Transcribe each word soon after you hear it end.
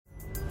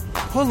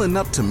Pulling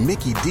up to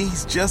Mickey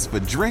D's just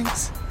for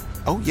drinks?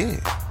 Oh yeah,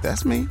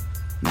 that's me.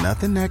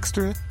 Nothing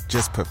extra,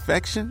 just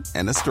perfection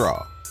and a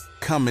straw.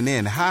 Coming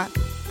in hot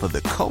for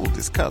the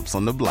coldest cups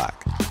on the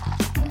block.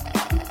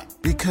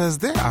 Because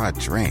there are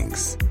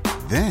drinks.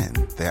 Then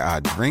there are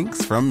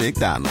drinks from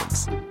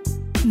McDonald's.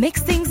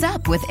 Mix things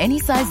up with any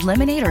size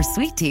lemonade or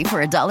sweet tea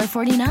for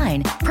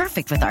 $1.49.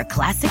 Perfect with our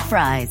classic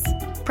fries.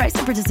 Price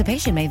and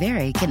participation may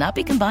vary. Cannot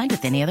be combined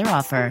with any other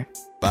offer.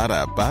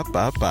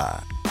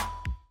 Ba-da-ba-ba-ba.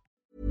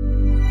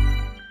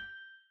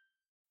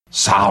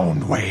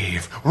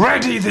 Soundwave,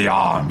 ready the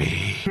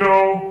army!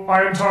 No,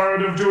 I am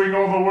tired of doing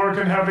all the work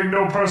and having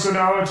no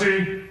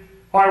personality.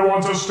 I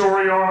want a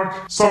story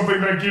arc,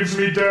 something that gives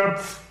me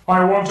depth.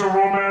 I want a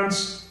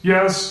romance,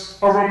 yes,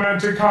 a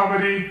romantic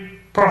comedy,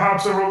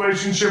 perhaps a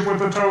relationship with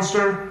the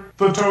toaster.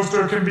 The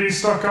toaster can be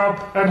stuck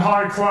up and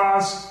high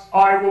class.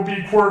 I will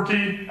be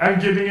quirky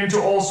and getting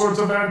into all sorts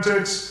of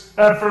antics.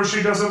 At first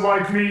she doesn't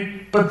like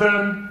me, but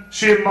then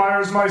she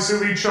admires my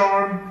silly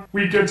charm.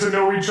 We get to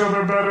know each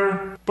other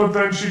better, but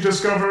then she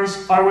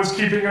discovers I was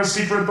keeping a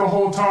secret the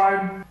whole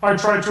time. I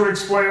tried to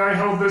explain I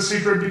held this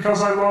secret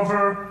because I love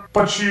her,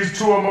 but she is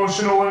too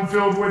emotional and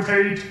filled with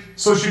hate,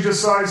 so she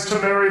decides to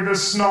marry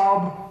this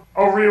snob.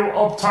 A real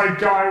uptight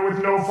guy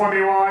with no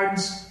funny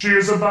lines. She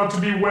is about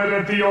to be wed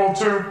at the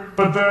altar,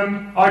 but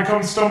then I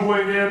come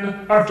stumbling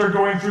in after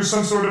going through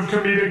some sort of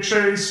comedic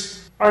chase.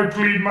 I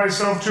plead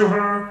myself to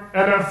her,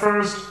 and at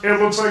first, it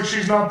looks like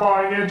she's not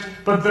buying it,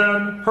 but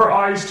then her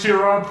eyes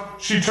tear up,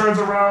 she turns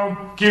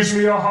around, gives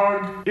me a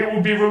hug. It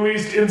will be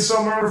released in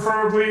summer,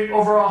 preferably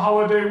over a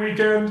holiday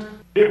weekend.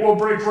 It will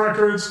break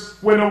records,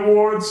 win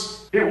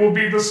awards. It will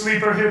be the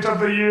sleeper hit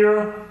of the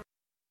year.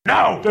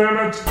 No!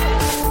 Damn it.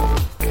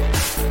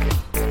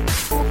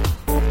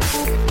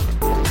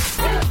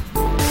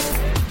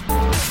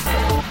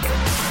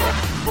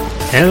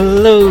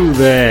 Hello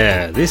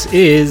there, this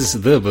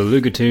is the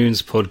Beluga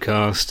Tunes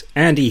podcast.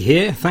 Andy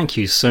here, thank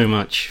you so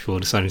much for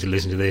deciding to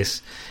listen to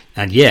this.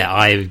 And yeah,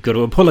 I've got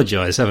to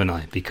apologise, haven't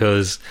I?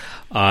 Because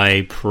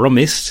I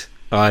promised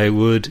I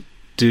would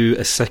do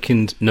a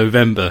second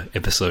November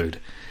episode.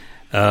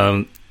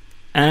 And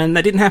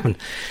that didn't happen.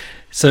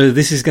 So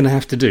this is going to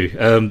have to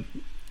do.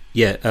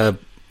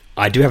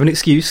 I do have an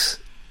excuse.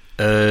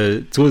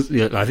 I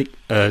think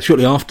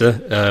shortly after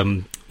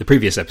the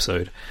previous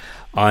episode,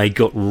 I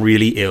got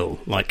really ill,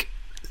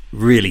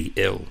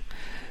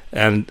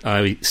 and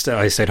I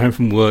stayed home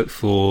from work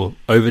for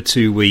over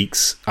 2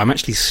 weeks. I'm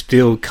actually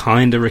still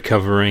kind of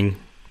recovering.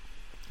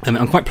 I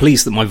mean, I'm quite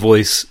pleased that my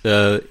voice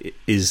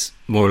is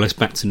more or less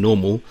back to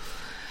normal.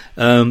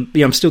 But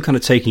yeah, I'm still kind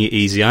of taking it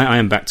easy. I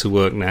am back to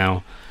work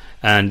now,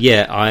 and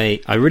yeah,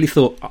 I really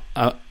thought,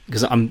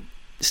 because I'm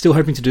still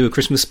hoping to do a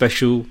Christmas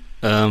special.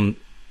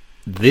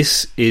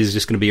 This is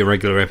just going to be a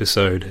regular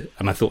episode,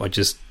 and I thought I'd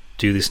just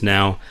do this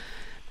now.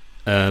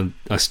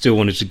 I still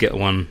wanted to get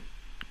one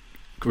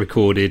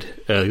recorded.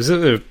 There's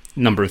a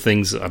number of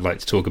things that I'd like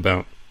to talk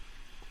about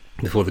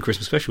before the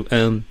Christmas special.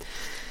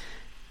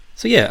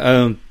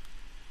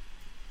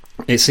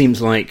 It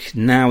seems like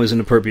now is an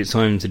appropriate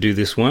time to do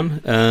this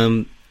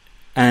one.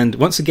 And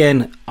once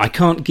again, I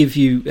can't give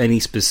you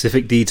any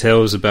specific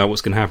details about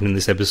what's going to happen in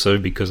this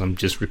episode because I'm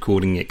just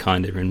recording it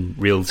kind of in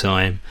real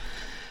time.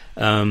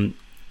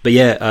 But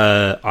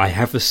yeah, I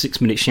have a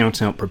 6-minute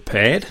shout out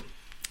prepared.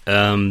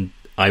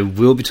 I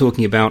will be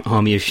talking about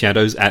Army of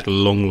Shadows at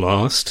long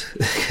last,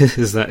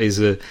 because that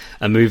is a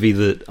movie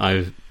that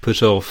I've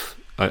put off.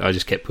 I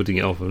just kept putting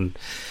it off, and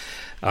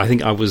I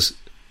think I was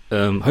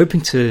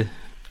hoping to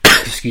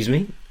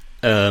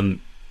talk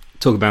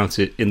about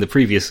it in the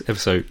previous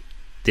episode.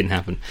 Didn't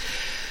happen.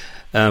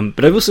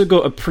 But I've also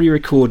got a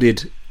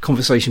pre-recorded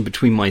conversation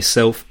between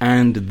myself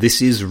and This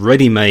Is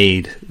Ready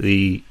Made,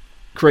 the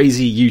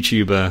crazy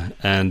YouTuber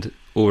and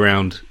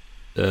all-round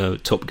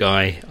top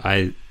guy.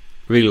 I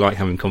really like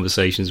having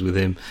conversations with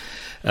him.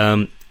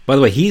 By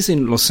the way, he's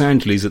in Los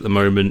Angeles at the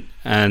moment,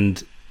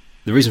 and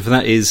the reason for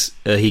that is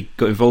he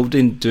got involved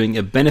in doing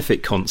a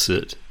benefit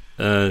concert,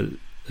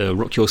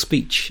 Rock Your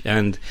Speech,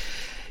 and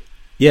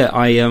yeah,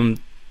 I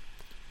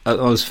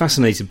was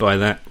fascinated by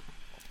that.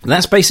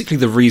 That's basically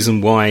the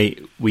reason why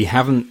we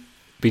haven't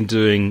been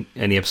doing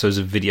any episodes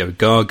of Video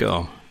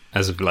Gaga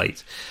as of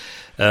late.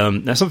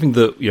 That's something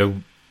that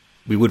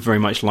we would very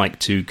much like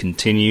to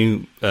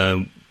continue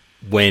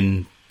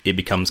when it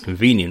becomes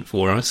convenient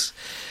for us.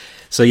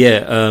 So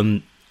yeah,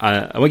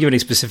 I won't give any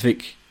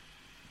specific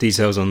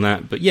details on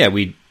that, but yeah,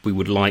 we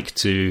would like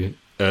to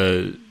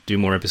do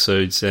more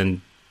episodes,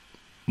 and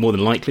more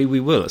than likely we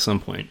will at some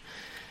point.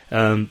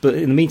 But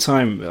in the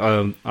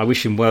meantime, I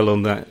wish him well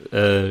on that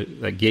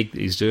gig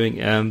that he's doing.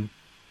 And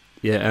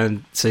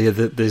so yeah,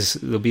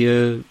 there'll be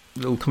a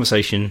little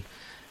conversation.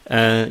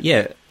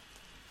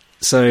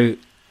 So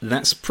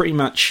that's pretty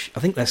much. I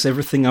think that's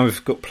everything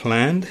I've got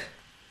planned.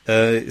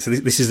 So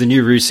this is the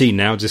new routine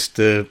now, just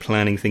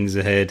planning things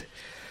ahead.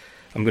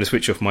 I'm going to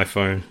switch off my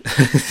phone.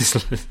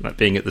 It's like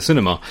being at the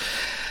cinema.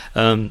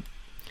 So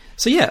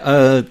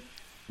yeah,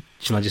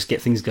 shall I just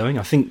get things going?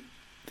 I think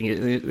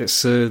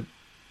let's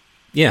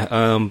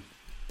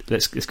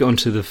let's go on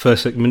to the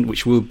first segment,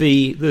 which will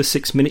be the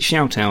 6-minute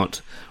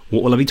shout-out.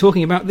 What will I be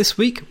talking about this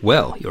week?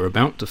 Well, you're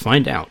about to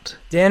find out.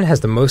 Dan has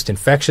the most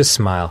infectious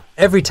smile.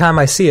 Every time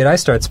I see it, I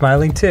start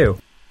smiling too.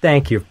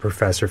 Thank you,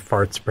 Professor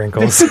Fart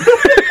Sprinkles.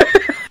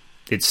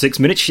 It's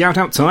 6-minute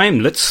shout-out time.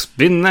 Let's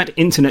spin that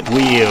internet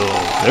wheel.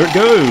 There it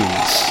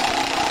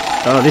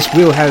goes. This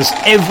wheel has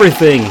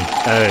everything.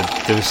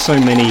 There's so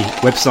many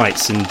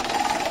websites and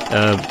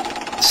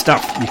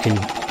stuff you can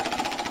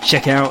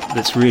check out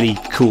that's really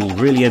cool,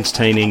 really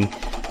entertaining.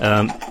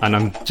 And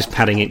I'm just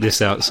padding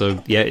this out,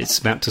 so yeah, it's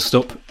about to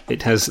stop.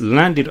 It has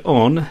landed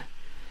on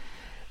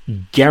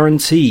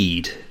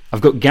Guaranteed.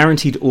 I've got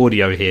Guaranteed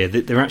Audio here.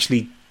 They're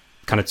actually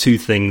kind of two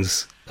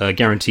things,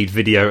 Guaranteed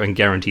Video and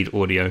Guaranteed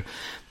Audio.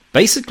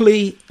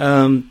 Basically,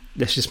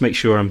 let's just make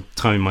sure I'm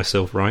timing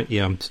myself right.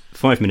 Yeah, I'm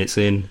 5 minutes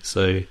in,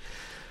 so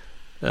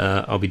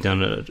I'll be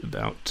done at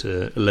about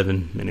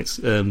 11 minutes.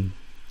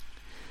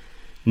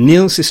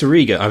 Neil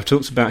Cicierega, I've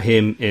talked about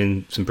him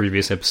in some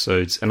previous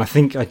episodes, and I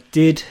think I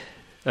did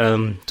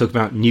talk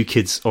about New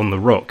Kids on the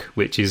Rock,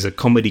 which is a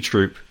comedy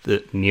troupe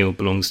that Neil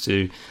belongs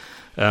to,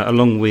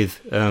 along with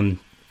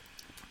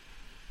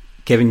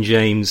Kevin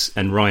James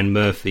and Ryan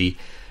Murphy.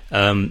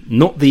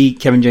 Not the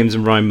Kevin James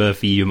and Ryan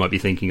Murphy you might be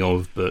thinking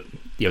of, but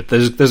you know,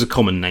 those are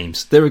common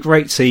names. They're a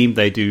great team.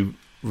 They do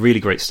really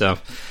great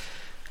stuff,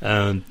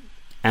 and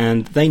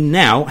they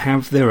now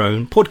have their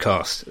own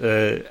podcast.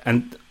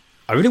 And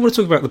I really want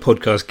to talk about the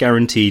podcast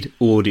Guaranteed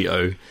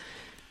Audio,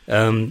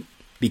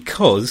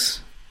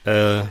 because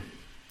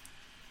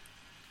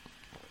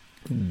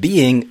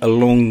being a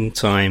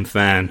long-time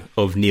fan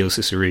of Neil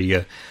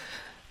Cicierega,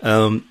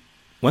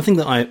 one thing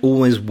that I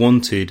always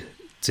wanted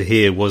to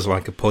hear was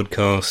like a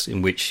podcast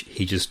in which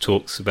he just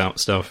talks about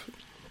stuff,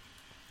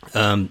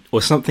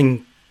 or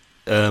something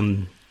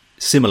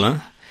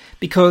similar,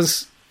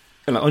 because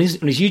on his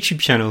YouTube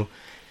channel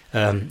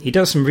he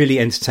does some really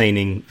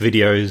entertaining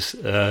videos,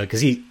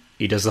 because he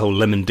does the whole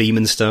Lemon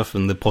Demon stuff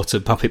and the Potter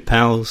Puppet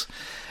Pals.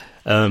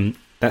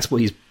 That's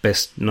what he's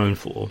best known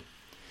for.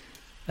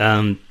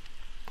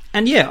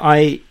 And yeah,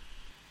 I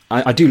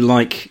do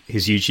like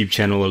his YouTube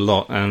channel a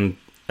lot, and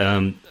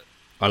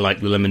I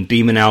like the Lemon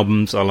Demon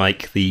albums. I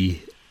like the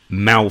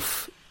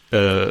mouth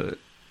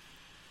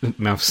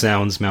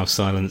sounds, mouth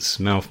silence,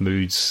 mouth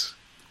moods,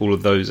 all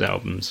of those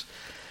albums.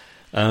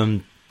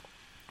 But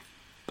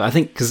I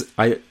think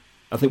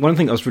I think one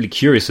thing I was really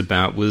curious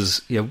about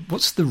was, you know,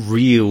 what's the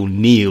real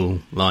Neil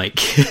like?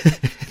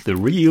 The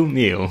real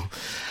Neil.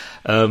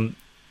 And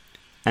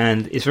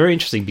it's very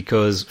interesting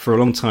because for a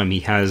long time he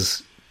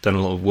has done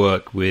a lot of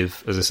work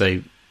with, as I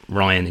say,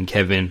 Ryan and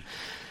Kevin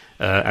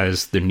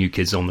as the New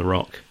Kids on the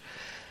Rock.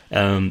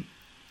 And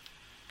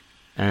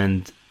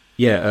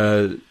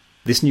yeah,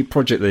 this new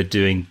project they're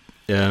doing,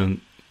 I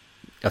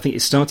think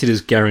it started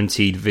as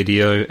Guaranteed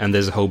Video, and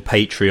there's a whole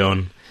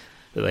Patreon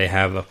that they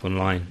have up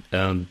online.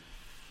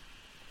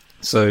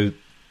 So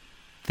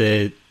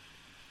they're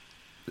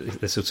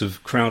sort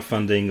of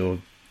crowdfunding or,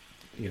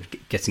 you know,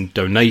 getting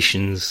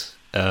donations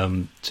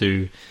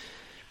to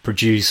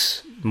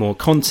produce more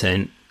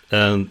content,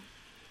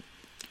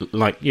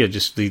 like, yeah,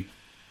 just the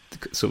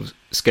sort of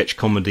sketch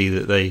comedy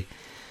that they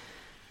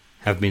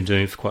have been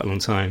doing for quite a long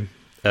time.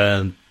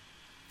 And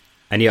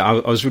yeah,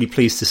 I was really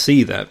pleased to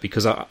see that,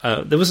 because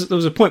there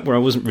was a point where I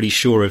wasn't really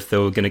sure if they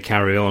were going to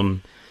carry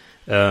on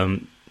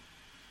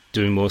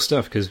doing more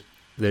stuff, because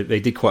they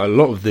did quite a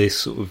lot of this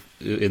sort of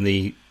in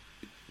the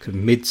kind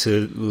of mid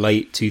to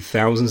late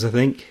 2000s, I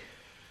think.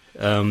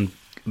 I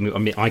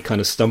mean, I kind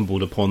of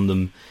stumbled upon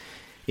them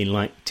in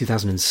like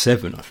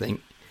 2007, I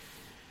think.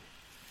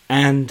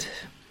 And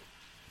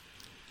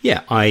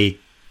yeah, I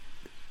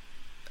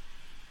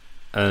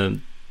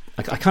kind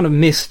of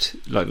missed,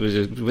 like,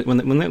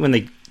 when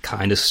they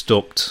kind of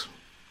stopped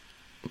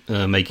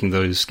making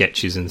those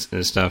sketches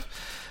and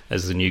stuff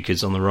as the New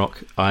Kids on the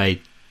Rock. I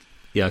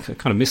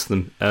kind of missed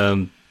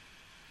them.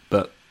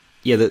 But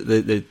yeah,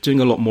 they're doing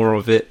a lot more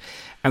of it,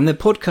 and their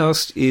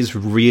podcast is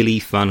really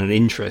fun and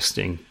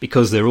interesting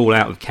because they're all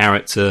out of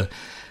character.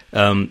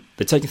 They're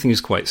taking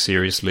things quite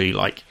seriously,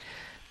 like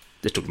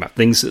they're talking about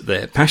things that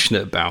they're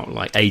passionate about,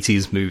 like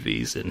 80s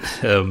movies and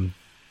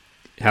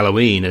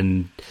Halloween,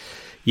 and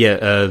yeah,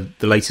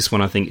 the latest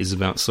one I think is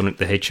about Sonic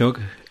the Hedgehog,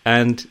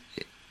 and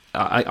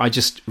I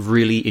just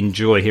really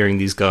enjoy hearing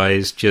these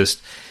guys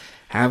just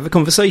have a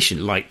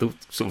conversation, like the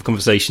sort of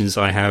conversations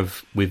I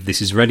have with This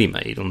Is Ready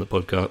Made on the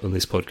podcast, on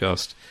this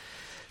podcast.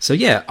 So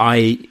yeah,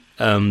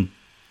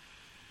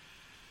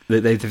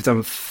 they've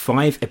done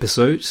 5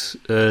 episodes,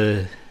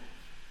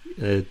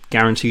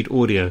 Guaranteed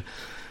Audio.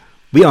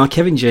 We are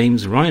Kevin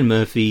James, Ryan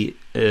Murphy,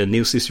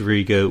 Neil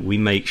Cicierega. We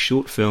make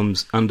short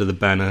films under the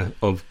banner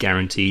of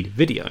Guaranteed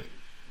Video.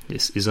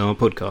 This is our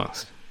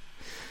podcast.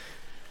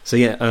 So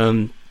yeah,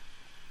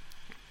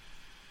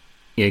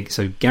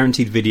 so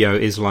Guaranteed Video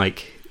is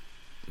like,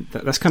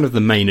 that's kind of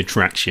the main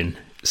attraction.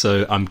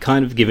 So I'm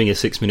kind of giving a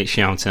 6-minute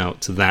shout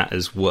out to that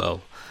as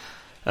well.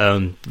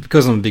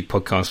 Because I'm a big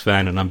podcast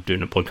fan and I'm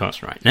doing a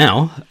podcast right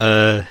now,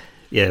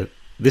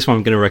 this one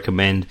I'm going to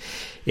recommend.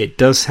 It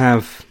does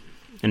have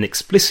an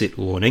explicit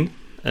warning,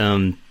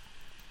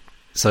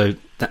 so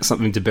that's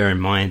something to bear in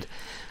mind.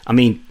 I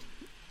mean,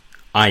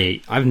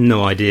 I have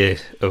no idea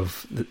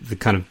of the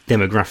kind of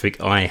demographic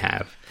I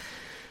have,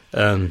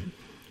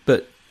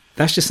 but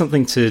that's just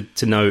something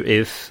to know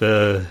if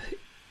you're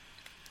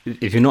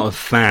not a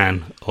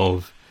fan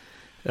of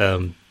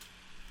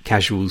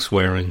casual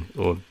swearing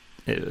or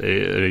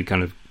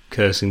kind of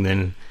cursing,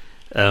 then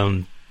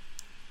I'll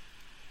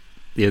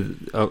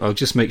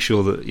just make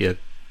sure that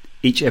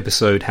each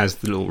episode has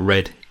the little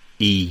red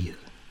E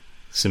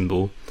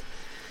symbol.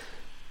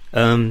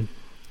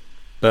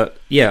 But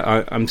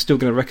yeah, I'm still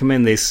going to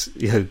recommend this.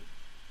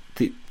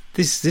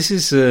 This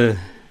is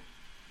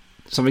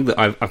something that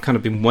I've kind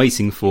of been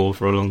waiting for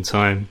a long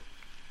time.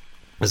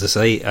 As I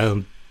say,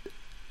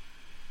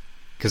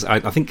 because I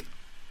think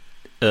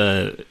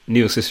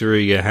Neil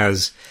Cicierega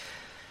has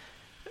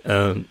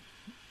done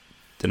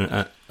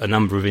a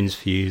number of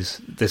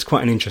interviews. There's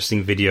quite an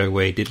interesting video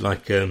where he did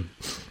like a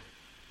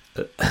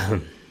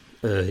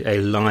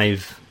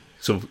live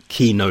sort of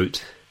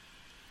keynote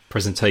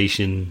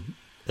presentation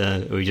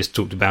where he just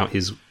talked about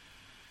his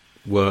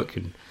work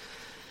and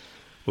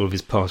all of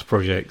his past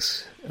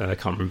projects. I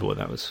can't remember what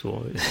that was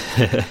for.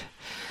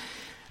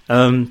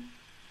 And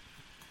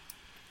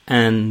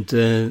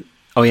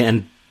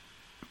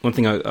one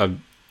thing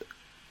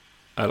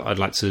I'd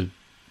like to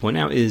point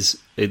out is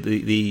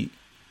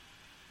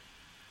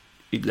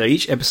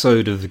each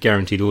episode of the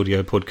Guaranteed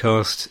Audio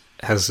podcast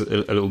has a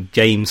little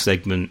game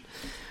segment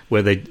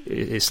where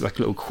it's like a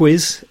little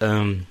quiz,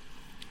 and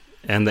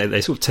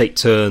they sort of take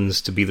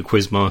turns to be the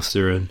quiz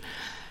master and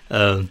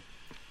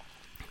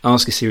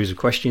ask a series of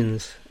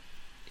questions.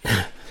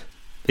 But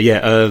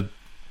yeah,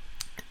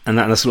 and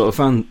that's a lot of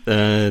fun.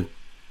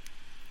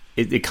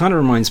 It kind of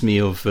reminds me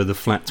of the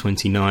Flat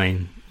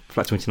 29.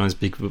 Flat 29's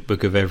Big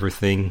Book of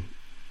Everything.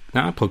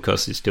 Now our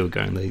podcast is still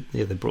going.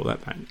 They brought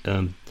that back.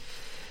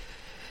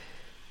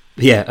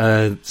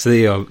 So there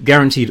you are.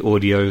 Guaranteed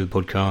Audio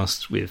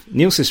podcast with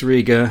Neil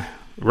Cicierega,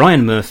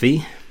 Ryan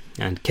Murphy,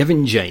 and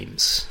Kevin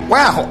James.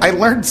 Wow, I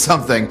learned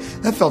something.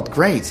 That felt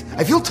great.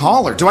 I feel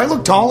taller. Do I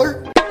look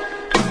taller?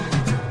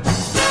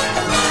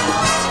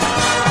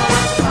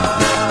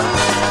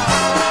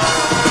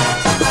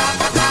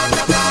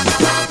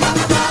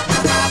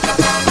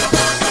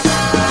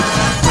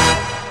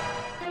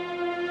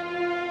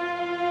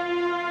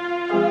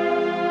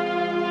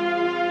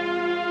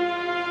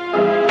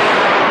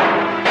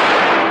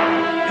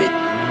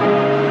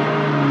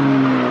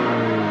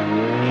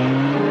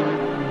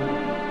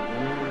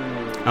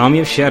 Army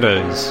of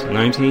Shadows,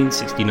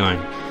 1969,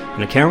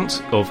 an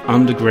account of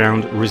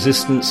underground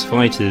resistance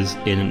fighters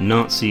in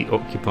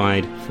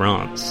Nazi-occupied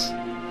France.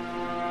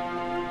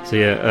 So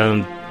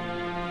yeah,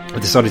 I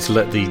decided to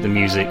let the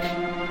music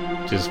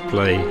just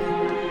play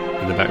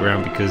in the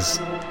background because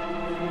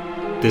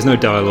there's no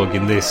dialogue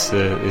in this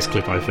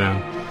clip I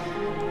found.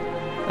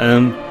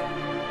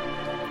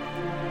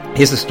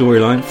 Here's the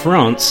storyline.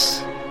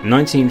 France,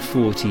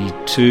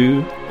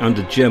 1942,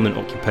 under German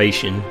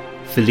occupation.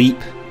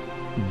 Philippe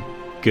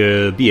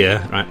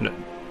Gerbier, right? A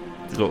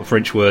lot of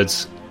French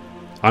words.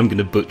 I'm going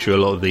to butcher a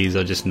lot of these.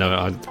 I just know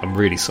I'm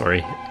really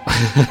sorry.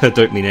 I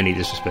don't mean any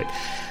disrespect.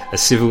 A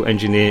civil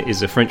engineer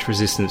is a French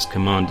resistance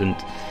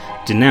commandant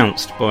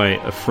denounced by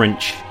a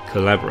French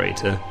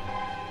collaborator.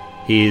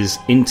 He is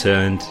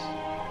interned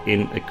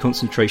in a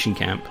concentration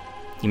camp.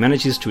 He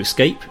manages to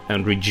escape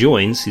and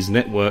rejoins his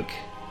network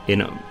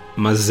in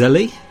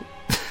Moselle,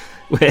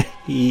 where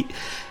he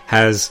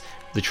has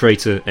the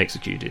traitor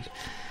executed.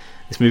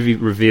 This movie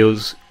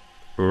reveals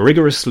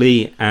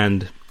rigorously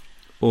and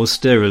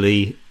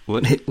austerely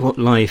what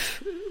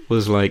life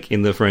was like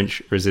in the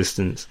French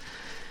resistance.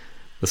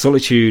 The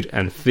solitude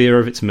and fear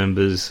of its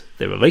members,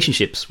 their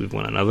relationships with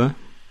one another,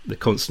 the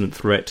constant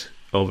threat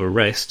of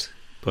arrest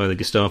by the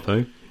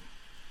Gestapo,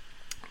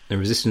 the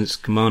resistance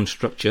command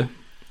structure,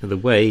 and the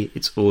way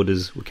its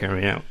orders were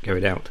carried out.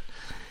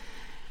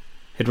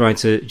 Head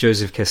writer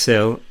Joseph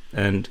Cassel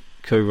and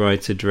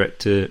co-writer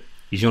director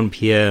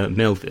Jean-Pierre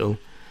Melville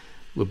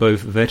were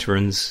both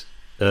veterans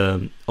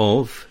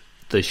of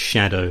the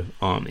Shadow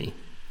Army,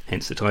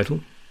 hence the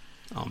title,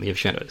 Army of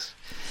Shadows.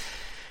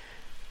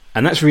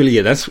 And that's really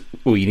it. That's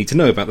all you need to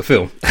know about the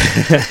film.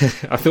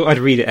 I thought I'd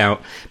read it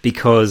out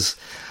because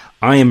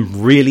I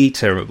am really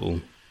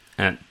terrible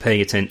at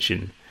paying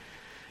attention.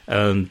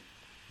 And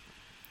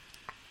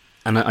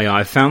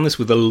I found this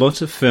with a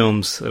lot of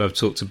films that I've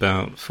talked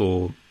about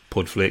for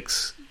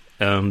Podflix.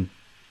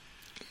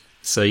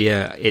 So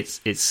yeah, it's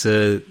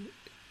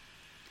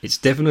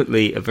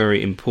definitely a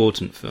very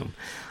important film.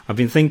 I've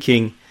been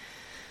thinking,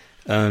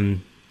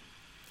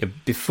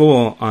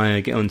 before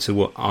I get on to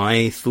what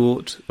I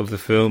thought of the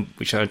film,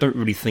 which I don't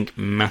really think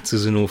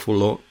matters an awful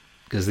lot,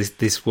 because this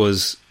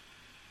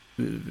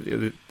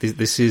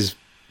is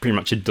pretty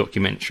much a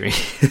documentary.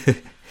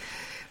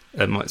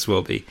 It might as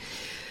well be.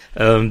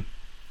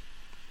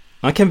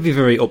 I can be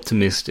very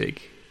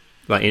optimistic,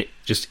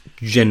 just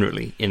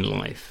generally in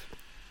life,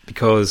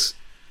 because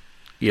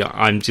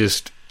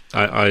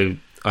I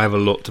have a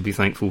lot to be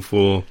thankful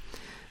for.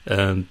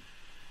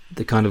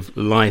 the kind of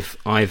life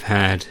I've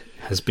had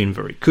has been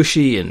very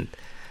cushy, and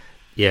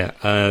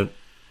there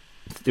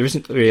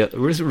isn't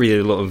really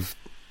a lot of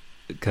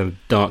kind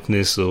of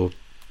darkness or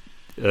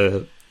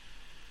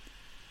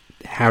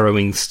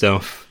harrowing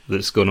stuff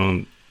that's gone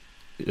on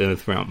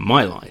throughout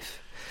my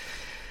life.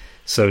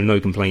 So no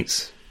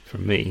complaints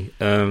from me.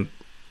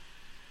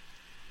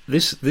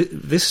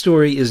 This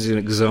story is an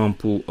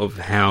example of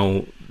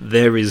how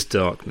there is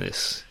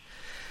darkness.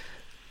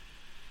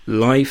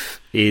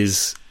 Life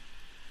is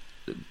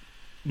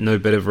no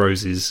bed of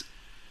roses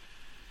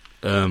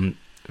for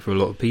a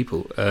lot of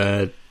people.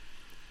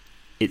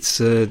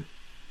 It's a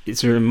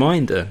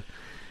reminder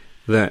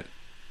that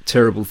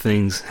terrible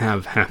things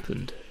have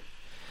happened,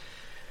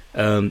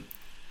 and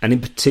in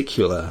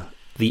particular,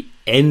 the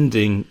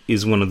ending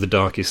is one of the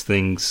darkest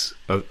things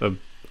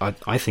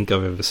I think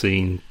I've ever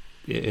seen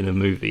in a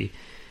movie.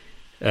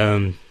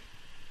 And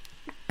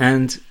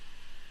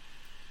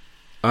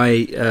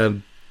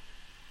I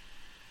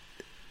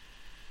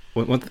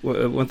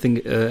one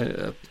thing,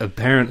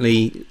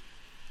 apparently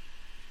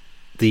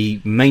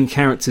the main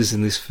characters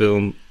in this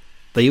film,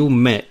 they all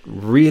met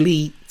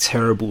really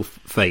terrible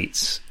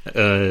fates.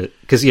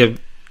 Because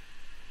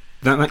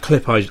that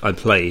clip I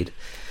played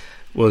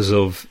was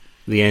of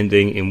the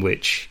ending in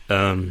which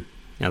who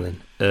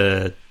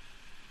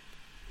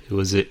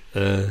was it?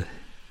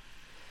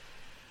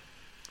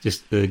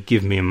 Just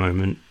give me a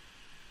moment.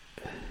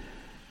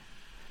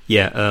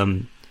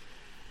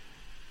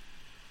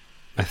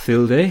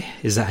 Mathilde,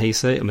 is that how you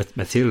say it?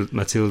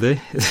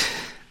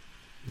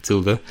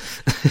 Matilda,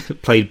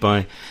 played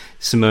by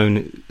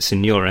Simone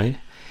Signore,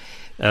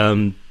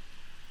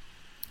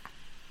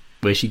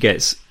 where she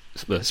gets,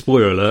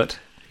 spoiler alert,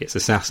 gets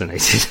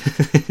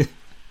assassinated.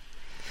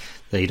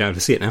 There, you don't have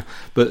to see it now,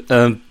 but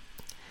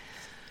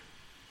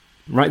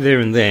right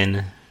there and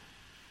then,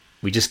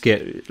 we just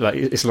get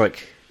it's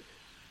like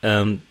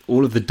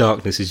all of the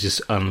darkness is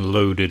just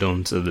unloaded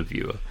onto the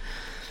viewer.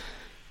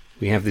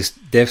 We have this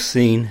death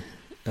scene.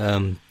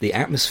 The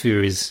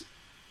atmosphere is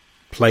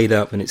played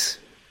up, and it's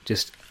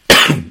just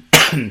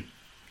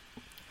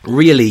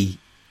really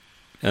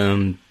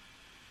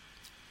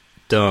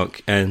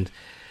dark and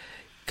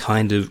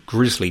kind of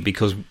grisly,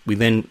 because we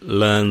then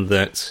learn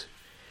that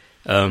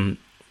the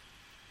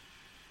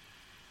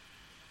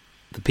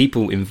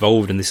people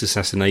involved in this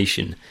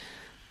assassination,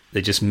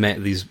 they just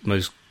met these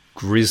most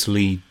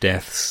grisly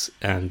deaths,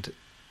 and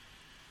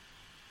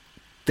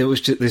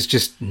there's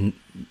just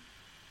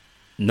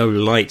no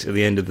light at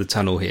the end of the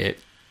tunnel here.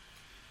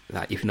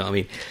 If you know what I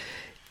mean.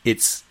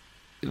 It's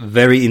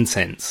very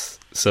intense.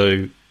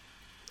 So,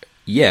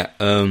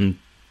 this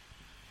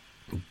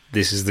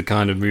is the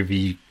kind of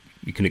movie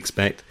you can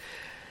expect.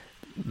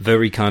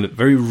 Very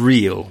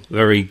real,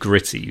 very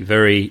gritty,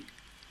 very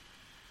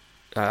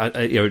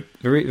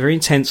very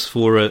intense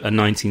for a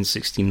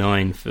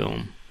 1969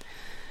 film.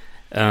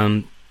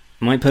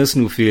 My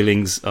personal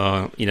feelings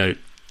are,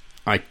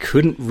 I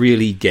couldn't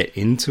really get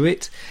into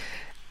it.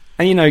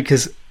 And,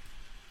 because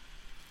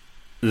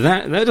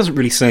that doesn't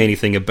really say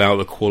anything about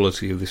the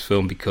quality of this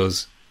film,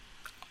 because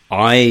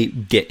I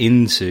get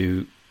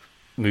into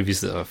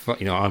movies that are,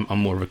 I'm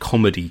more of a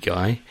comedy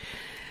guy.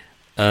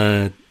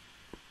 The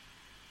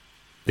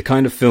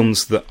kind of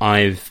films that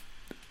I've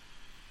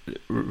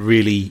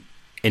really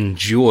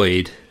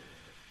enjoyed,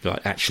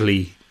 like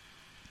actually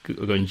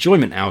got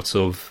enjoyment out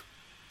of,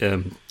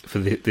 for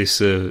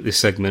this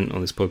segment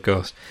on this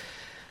podcast,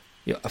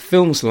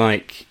 films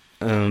like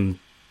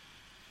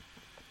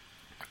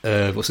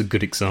what's a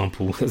good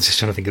example? I was just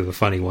trying to think of a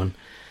funny one.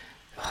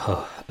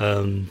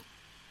 I'm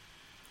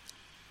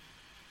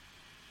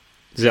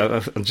now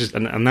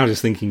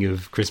just thinking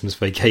of Christmas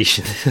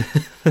Vacation.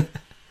 I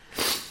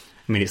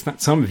mean, it's that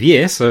time of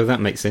year, so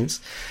that makes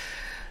sense.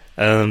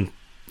 But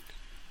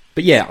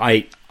yeah,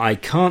 I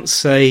can't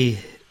say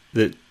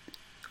that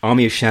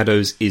Army of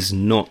Shadows is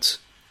not,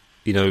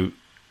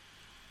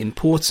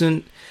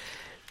 important.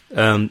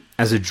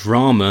 As a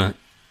drama,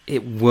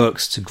 it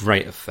works to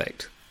great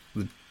effect.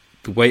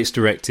 The way it's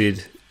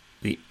directed,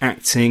 the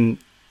acting,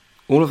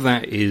 all of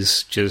that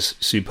is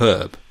just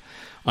superb.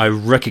 I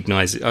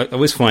recognise it. I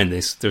always find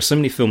this. There are so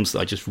many films that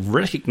I just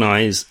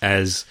recognise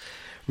as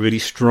really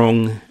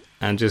strong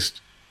and just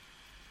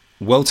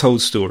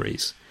well-told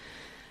stories.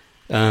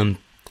 Would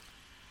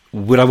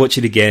I watch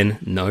it again?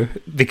 No,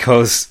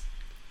 because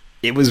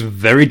it was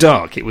very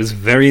dark. It was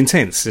very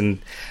intense, and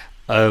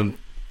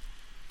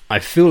I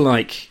feel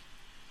like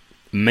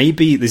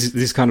maybe this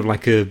is kind of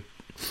like a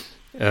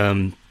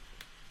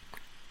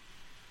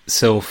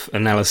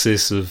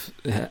self-analysis of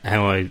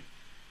how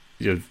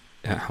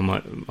how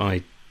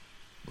my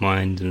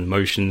mind and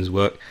emotions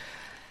work.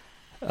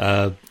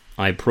 I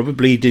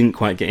probably didn't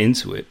quite get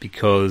into it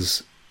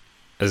because,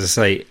 as I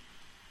say,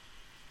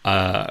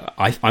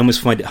 I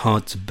almost find it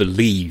hard to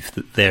believe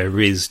that there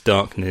is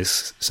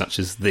darkness such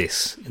as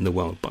this in the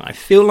world. But I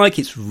feel like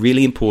it's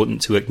really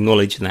important to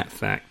acknowledge that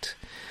fact.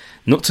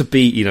 Not to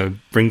be,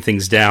 bring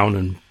things down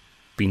and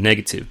be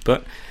negative,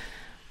 but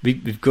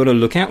we've got to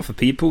look out for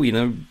people.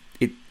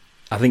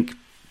 I think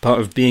part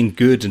of being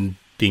good and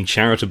being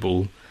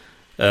charitable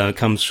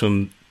comes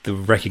from the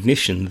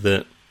recognition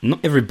that not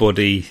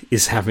everybody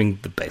is having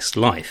the best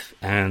life,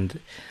 and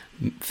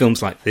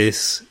films like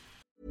this.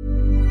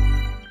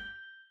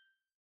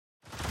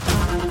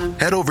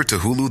 Head over to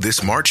Hulu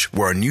this March,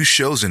 where our new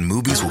shows and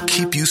movies will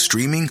keep you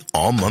streaming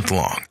all month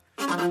long.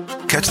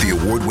 Catch the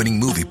award-winning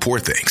movie Poor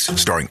Things,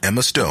 starring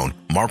Emma Stone,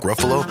 Mark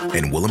Ruffalo,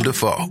 and Willem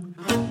Dafoe.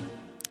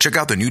 Check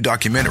out the new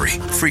documentary,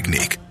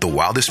 Freaknik, The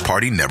Wildest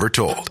Party Never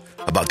Told,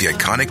 about the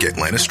iconic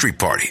Atlanta Street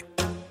Party.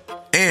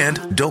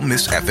 And don't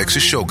miss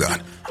FX's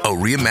Shogun, a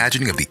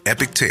reimagining of the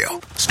epic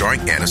tale, starring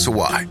Anna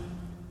Sawai.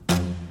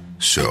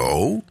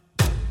 So,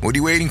 what are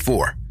you waiting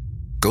for?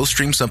 Go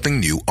stream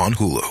something new on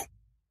Hulu.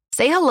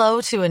 Say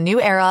hello to a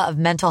new era of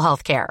mental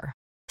health care.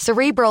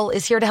 Cerebral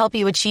is here to help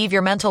you achieve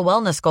your mental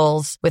wellness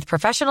goals with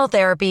professional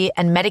therapy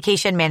and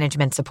medication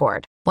management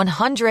support.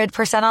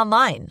 100%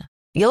 online.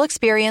 You'll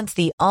experience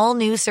the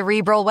all-new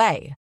Cerebral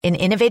Way, an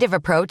innovative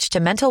approach to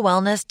mental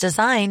wellness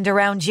designed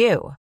around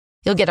you.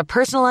 You'll get a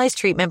personalized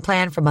treatment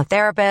plan from a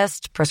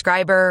therapist,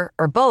 prescriber,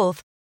 or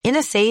both in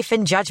a safe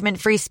and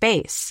judgment-free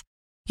space.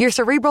 Your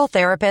Cerebral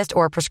therapist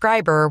or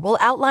prescriber will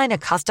outline a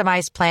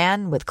customized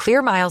plan with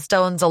clear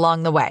milestones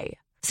along the way,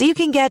 so you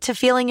can get to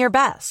feeling your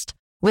best.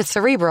 With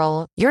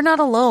Cerebral, you're not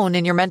alone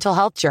in your mental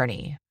health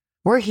journey.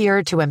 We're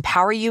here to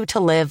empower you to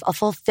live a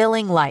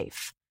fulfilling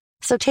life.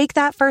 So take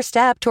that first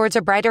step towards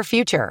a brighter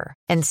future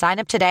and sign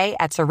up today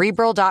at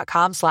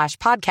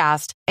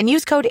Cerebral.com/podcast and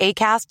use code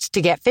ACAST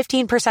to get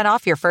 15%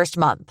 off your first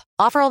month.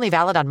 Offer only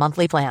valid on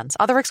monthly plans.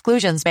 Other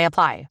exclusions may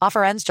apply.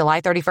 Offer ends July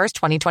 31st,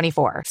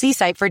 2024. See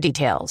site for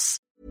details.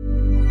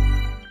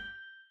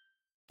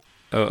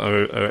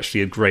 Are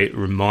actually a great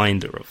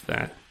reminder of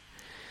that.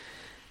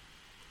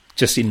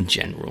 Just in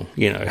general,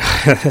 you know.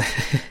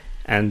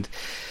 And,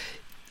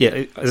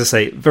 yeah, as I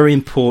say, very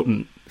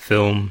important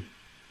film,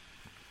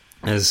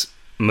 as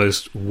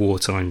most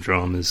wartime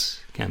dramas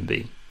can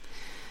be.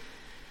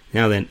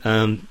 Now then,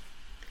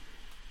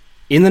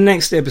 in the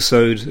next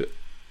episode,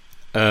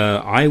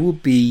 I will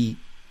be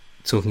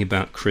talking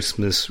about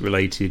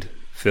Christmas-related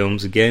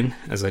films again,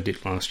 as I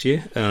did last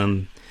year.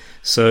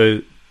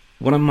 So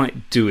what I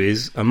might do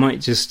is, I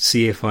might just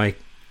see if I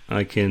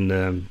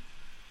can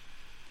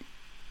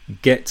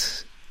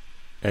get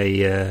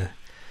a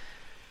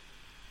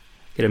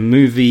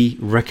movie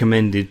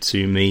recommended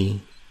to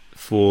me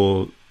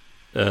for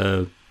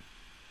the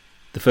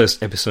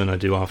first episode I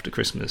do after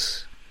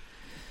Christmas.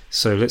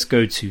 So let's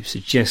go to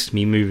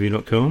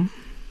suggestmemovie.com.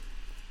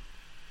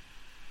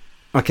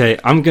 Okay,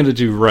 I'm going to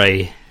do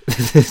Ray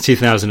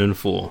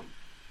 2004.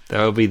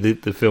 That'll be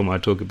the film I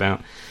talk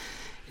about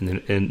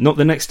in not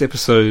the next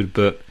episode,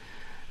 but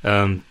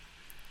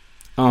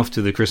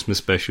after the Christmas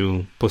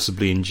special,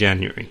 possibly in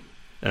January.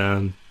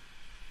 I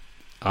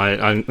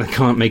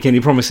can't make any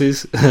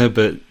promises,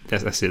 but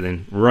that's it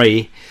then.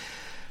 Ray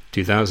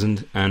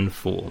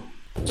 2004.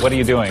 What are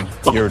you doing?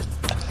 Your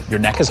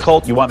neck is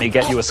cold? You want me to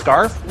get you a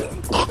scarf?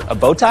 A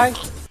bow tie?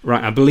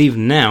 Right, I believe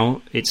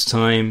now it's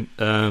time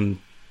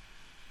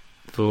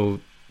for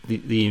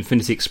the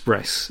Infinity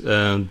Express.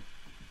 I'm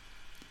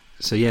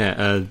just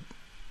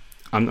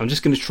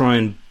going to try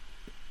and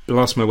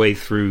blast my way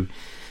through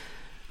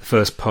the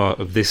first part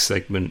of this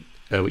segment,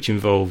 which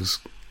involves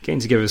getting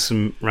together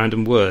some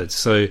random words.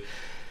 So,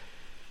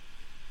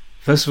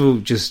 first of all,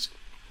 just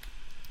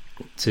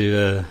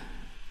to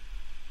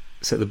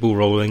set the ball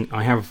rolling,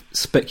 I have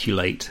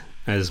speculate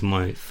as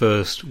my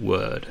first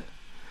word.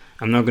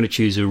 I'm now going to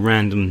choose a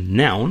random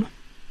noun.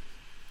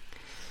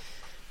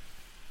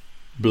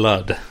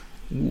 Blood.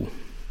 Ooh.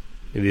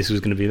 Maybe this was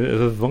going to be a bit of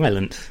a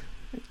violent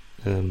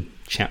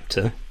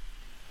chapter.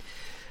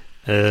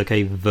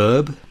 Okay,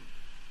 verb.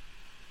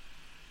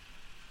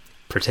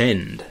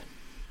 Pretend.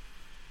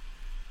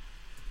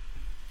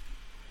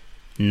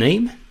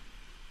 Name.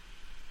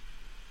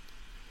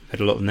 I've had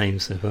a lot of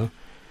names so far.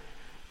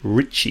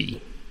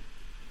 Richie.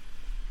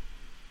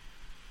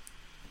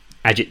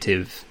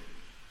 Adjective.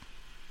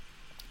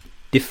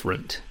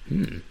 Different.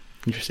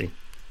 Interesting.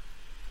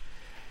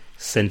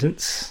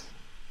 Sentence.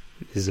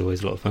 This is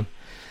always a lot of fun.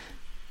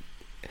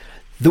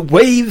 The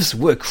waves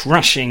were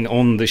crashing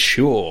on the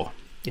shore.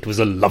 It was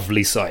a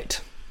lovely sight.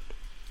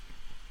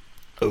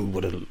 Oh,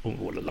 what a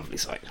lovely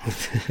sight.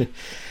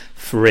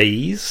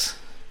 Phrase.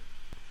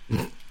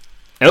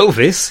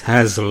 Elvis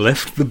has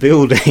left the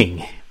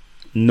building.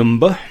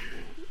 Number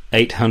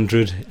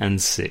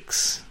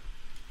 806.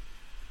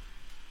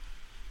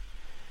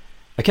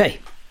 Okay,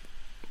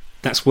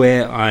 that's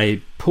where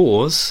I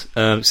pause.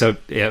 So,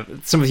 yeah,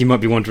 some of you might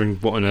be wondering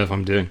what on earth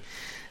I'm doing.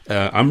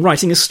 I'm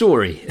writing a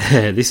story.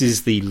 This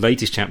is the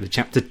latest chapter,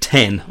 chapter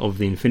 10 of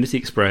the Infinity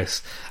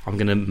Express. I'm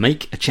going to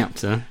make a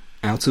chapter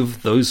out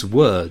of those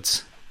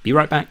words. Be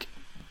right back.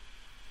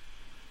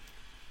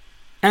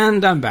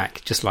 And I'm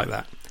back, just like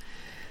that.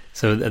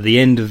 So at the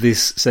end of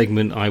this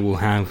segment, I will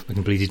have a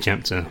completed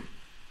chapter.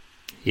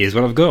 Here's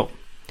what I've got.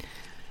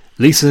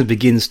 Lisa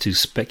begins to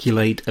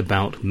speculate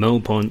about Mel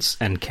Ponce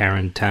and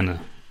Karen Tanner,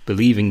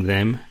 believing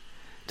them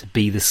to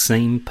be the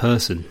same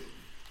person.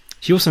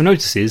 She also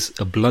notices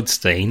a blood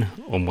stain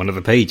on one of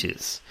the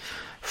pages.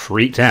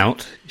 Freaked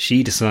out,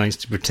 she decides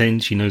to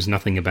pretend she knows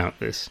nothing about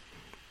this.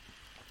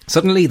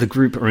 Suddenly, the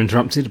group are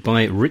interrupted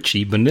by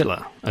Richie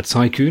Bonilla, a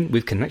tycoon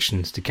with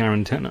connections to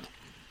Karen Tanner.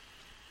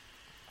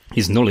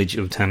 His knowledge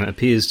of Tanner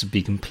appears to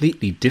be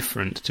completely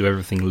different to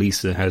everything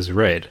Lisa has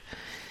read.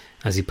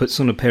 As he puts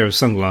on a pair of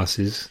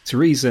sunglasses,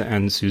 Teresa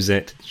and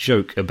Suzette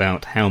joke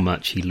about how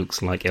much he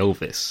looks like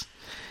Elvis.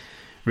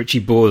 Richie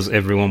bores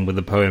everyone with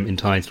a poem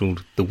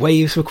entitled "The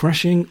waves were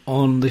crashing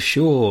on the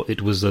shore,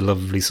 it was a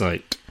lovely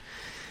sight."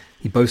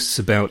 He boasts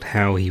about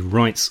how he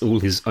writes all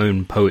his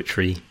own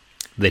poetry,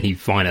 then he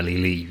finally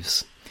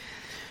leaves.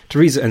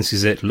 Teresa and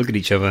Suzette look at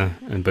each other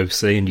and both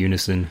say in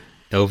unison,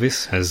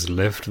 "Elvis has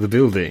left the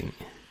building."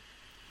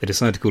 They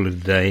decide to call it a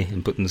day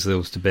and put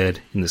themselves to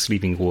bed in the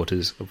sleeping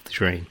quarters of the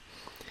train.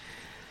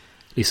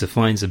 Lisa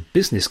finds a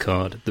business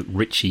card that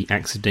Richie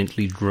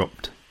accidentally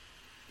dropped.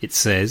 It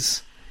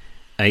says,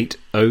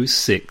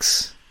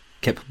 806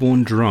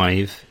 Kepborn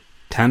Drive,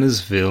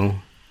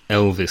 Tannersville,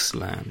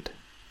 Elvisland.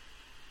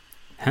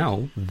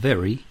 How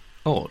very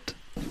odd.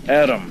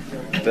 Adam,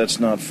 that's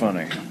not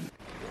funny.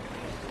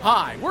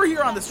 Hi, we're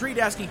here on the street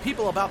asking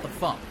people about the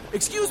Fump.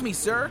 Excuse me,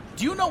 sir,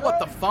 do you know what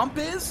the Fump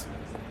is?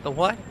 The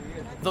what?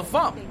 The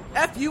Fump.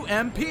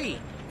 F-U-M-P.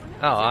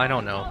 Oh, I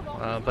don't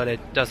know, but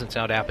it doesn't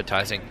sound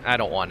appetizing. I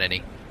don't want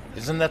any.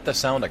 Isn't that the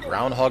sound a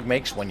groundhog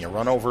makes when you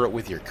run over it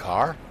with your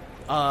car?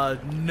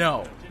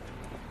 No.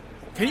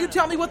 Can you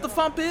tell me what the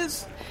Fump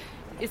is?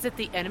 Is it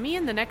the enemy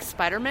in the next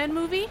Spider-Man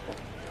movie?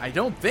 I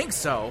don't think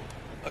so.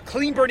 A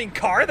clean-burning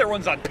car that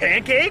runs on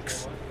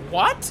pancakes?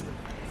 What?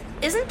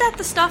 Isn't that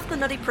the stuff the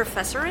Nutty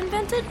Professor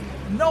invented?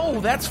 No,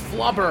 that's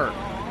flubber.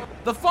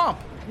 The Fump.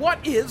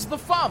 What is the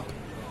Fump?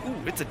 Ooh,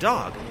 it's a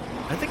dog.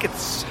 I think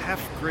it's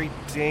half Great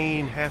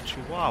Dane, half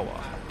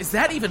Chihuahua. Is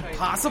that even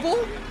possible?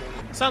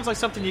 Sounds like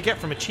something you get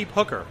from a cheap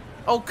hooker.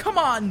 Oh, come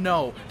on,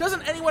 no.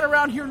 Doesn't anyone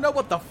around here know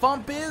what the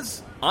Fump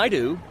is? I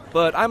do,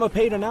 but I'm a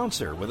paid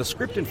announcer with a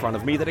script in front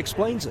of me that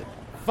explains it.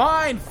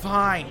 Fine.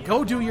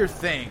 Go do your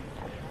thing.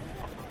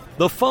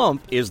 The Fump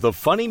is the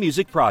Funny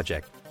Music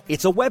Project.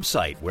 It's a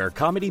website where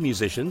comedy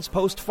musicians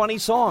post funny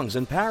songs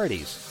and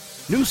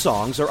parodies. New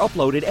songs are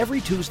uploaded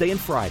every Tuesday and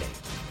Friday.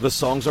 The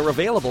songs are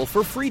available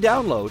for free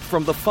download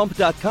from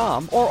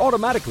thefump.com or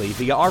automatically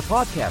via our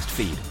podcast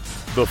feed.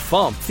 The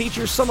Fump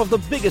features some of the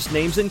biggest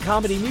names in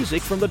comedy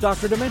music from the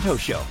Dr. Demento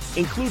Show,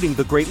 including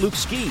the great Luke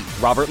Ski,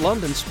 Robert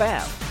London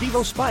Spav,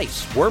 Devo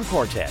Spice, Worm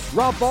Quartet,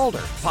 Rob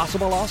Balder,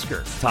 Possible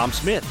Oscar, Tom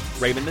Smith,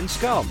 Raymond and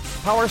Scum,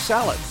 Power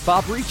Salad,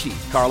 Bob Ricci,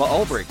 Carla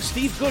Ulbrich,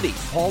 Steve Goody,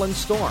 Paul and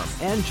Storm,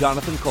 and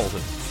Jonathan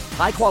Colton.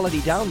 High-quality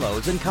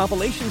downloads and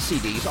compilation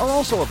CDs are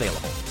also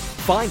available.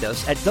 Find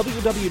us at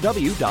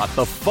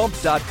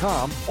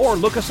www.thefump.com or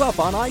look us up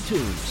on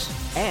iTunes.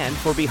 And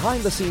for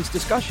behind-the-scenes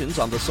discussions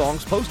on the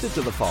songs posted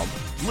to The Fump,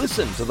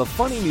 listen to the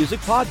Funny Music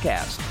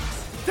Podcast.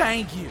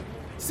 Thank you.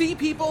 See,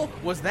 people?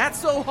 Was that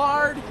so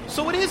hard?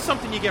 So it is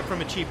something you get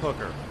from a cheap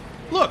hooker.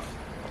 Look,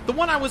 the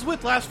one I was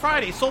with last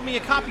Friday sold me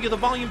a copy of the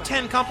Volume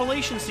 10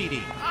 compilation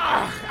CD.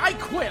 I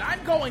quit.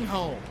 I'm going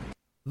home.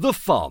 The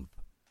Fump.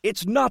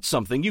 It's not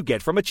something you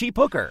get from a cheap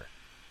hooker.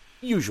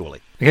 Usually.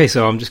 Okay,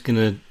 so I'm just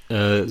going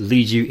to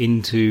lead you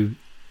into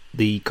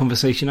the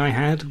conversation I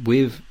had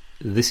with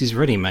This Is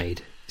Ready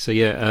Made. So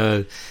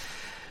yeah,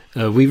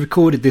 we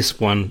recorded this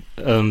one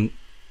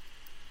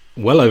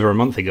well over a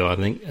month ago, I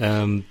think.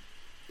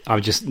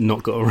 I've just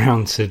not got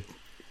around to...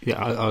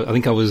 Yeah, I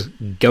think I was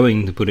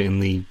going to put it in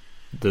the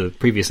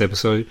previous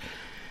episode,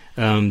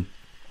 but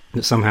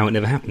somehow it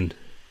never happened.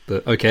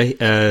 But okay,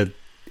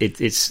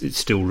 it's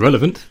still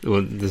relevant.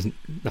 Well, there's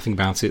nothing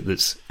about it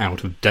that's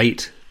out of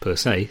date, per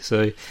se.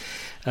 So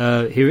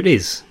here it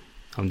is.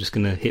 I'm just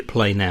going to hit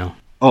play now.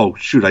 Oh,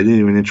 shoot, I didn't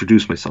even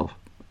introduce myself.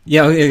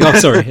 Yeah,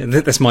 sorry,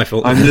 that's my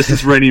fault. This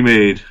is Ready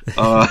Made.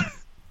 I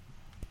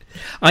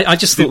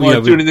just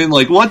thought, tuning in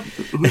like, what?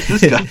 Who's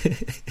this guy?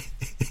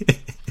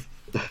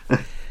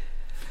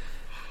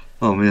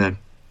 Oh man.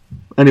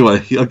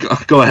 Anyway,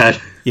 go ahead.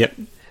 Yep.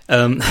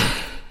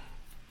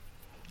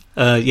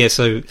 Yeah.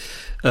 So,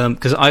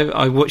 because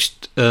I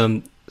watched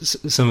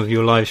some of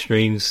your live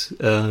streams,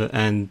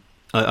 and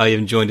I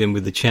even joined in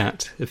with the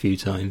chat a few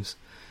times.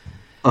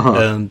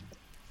 And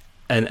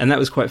that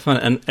was quite fun,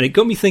 and it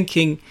got me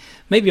thinking,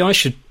 maybe I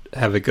should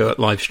have a go at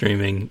live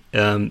streaming.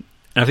 And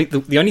I think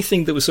the only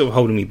thing that was sort of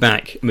holding me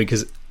back,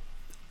 because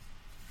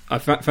I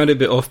found it a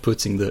bit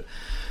off-putting that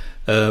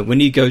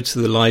when you go to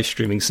the live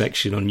streaming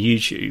section on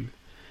YouTube,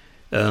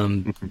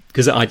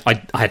 because I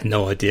had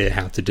no idea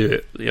how to do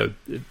it.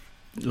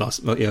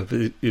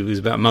 It was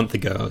about a month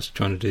ago I was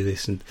trying to do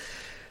this, and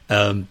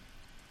I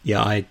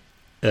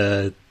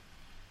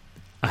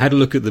had a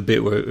look at the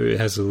bit where it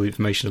has all the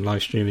information on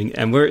live streaming,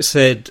 and where it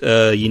said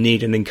you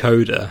need an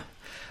encoder,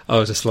 I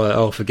was just like,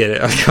 oh, forget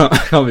it. I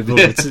can't be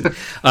bothered.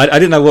 I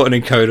didn't know what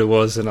an encoder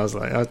was, and I was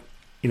like, I'm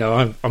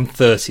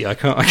 30. I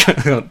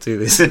can't do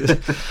this.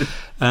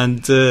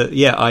 And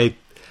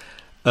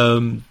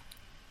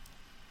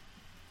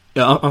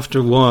after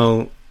a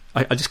while,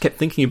 I just kept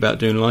thinking about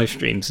doing live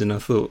streams, and I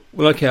thought,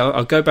 well, okay,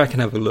 I'll go back and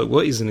have a look.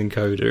 What is an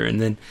encoder?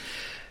 And then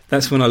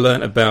that's when I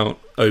learnt about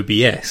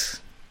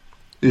OBS.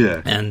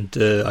 Yeah. And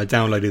I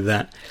downloaded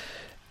that.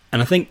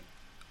 And I think,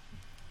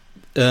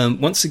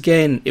 once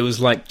again, it was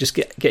like just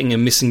getting a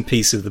missing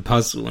piece of the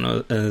puzzle.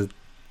 And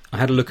I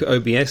had a look at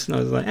OBS and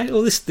I was like, hey,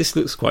 well, this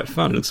looks quite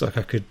fun. It looks like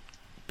I could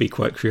be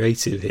quite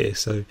creative here.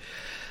 So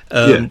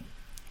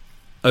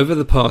over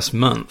the past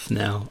month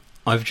now,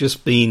 I've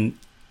just been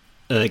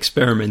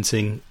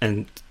experimenting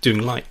and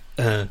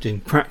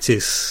doing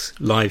practice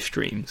live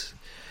streams.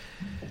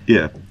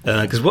 Yeah.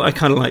 Because what I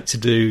kind of like to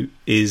do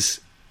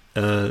is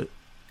on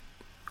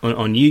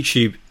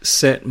YouTube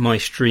set my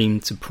stream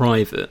to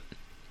private,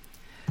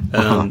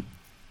 and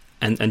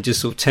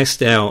just sort of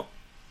test out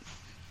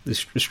the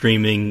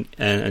streaming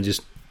and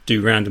just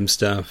do random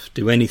stuff,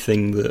 do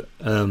anything that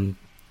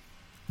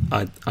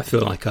I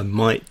feel like I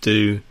might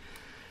do.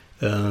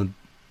 Oh,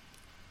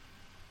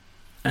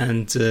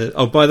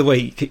 by the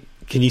way,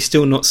 can you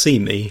still not see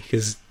me?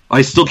 Because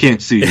I still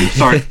can't see you.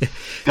 Sorry,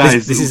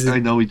 guys. I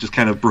know we just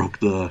kind of broke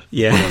the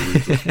yeah.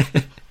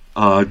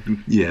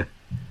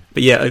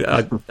 But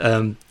yeah,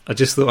 I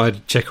just thought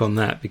I'd check on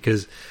that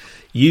because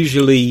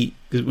usually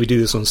we do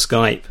this on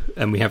Skype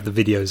and we have the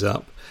videos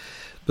up.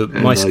 But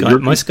my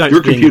Skype's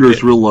your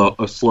computer's real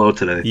slow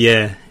today.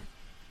 Yeah.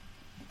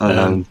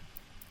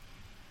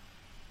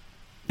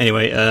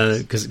 Anyway,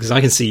 because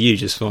I can see you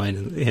just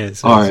fine. Yeah.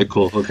 So all right.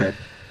 Cool. Okay.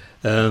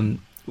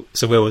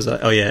 So where was I?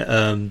 Oh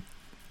yeah.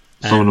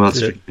 Someone was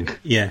streaming.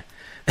 Yeah.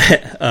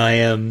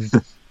 I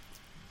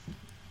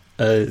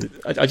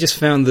just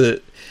found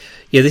that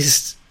this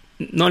is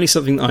not only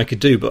something that I could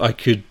do, but I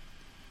could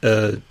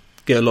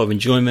get a lot of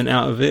enjoyment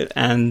out of it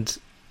and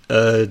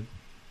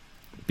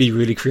be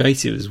really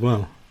creative as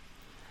well.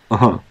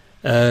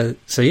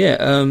 So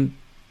yeah,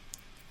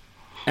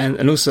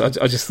 and also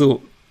I just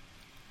thought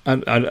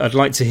I'd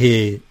like to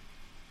hear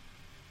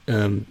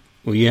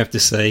what you have to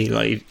say.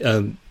 Like,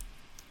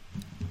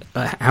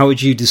 how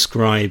would you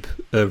describe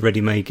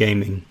Ready-Made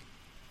Gaming?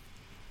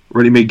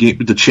 Ready-Made Game,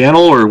 the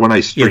channel, or when I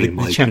stream?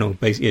 Yeah, the channel,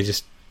 basically. Yeah,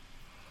 just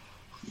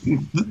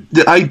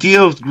the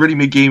idea of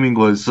Ready-Made Gaming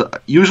was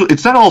usually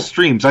it's not all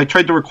streams. I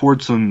tried to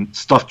record some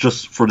stuff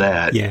just for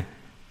that. Yeah.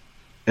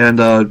 And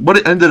what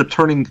it ended up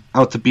turning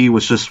out to be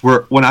was just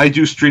when I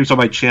do streams on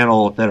my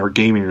channel that are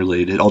gaming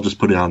related, I'll just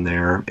put it on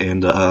there.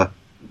 And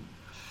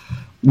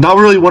not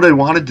really what I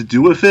wanted to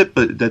do with it,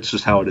 but that's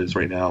just how it is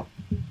right now.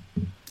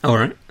 All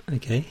right.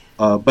 Okay.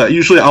 But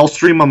usually I'll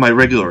stream on my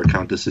regular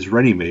account. This is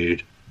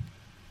Ready-Made.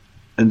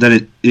 And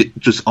then it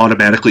just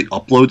automatically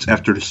uploads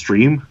after the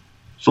stream.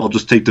 So I'll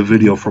just take the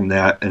video from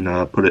that and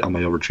put it on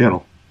my other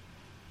channel.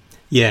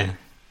 Yeah.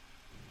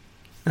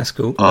 That's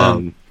cool.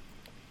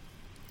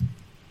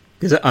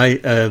 Because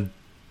I've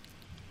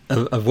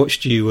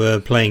watched you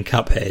playing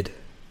Cuphead.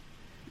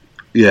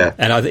 Yeah.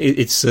 And I think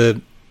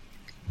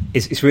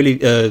it's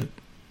really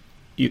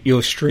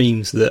your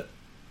streams that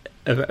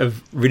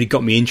have really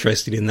got me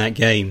interested in that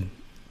game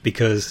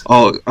because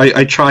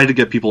I try to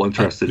get people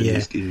interested in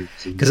these games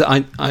because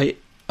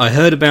I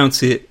heard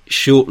about it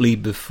shortly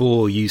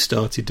before you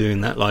started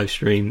doing that live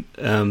stream,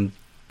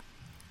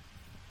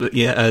 but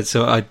yeah,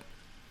 so I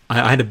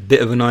had a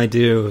bit of an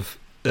idea of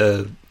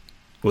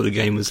what the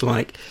game was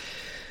like,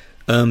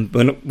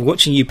 but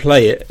watching you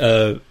play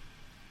it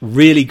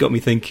really got me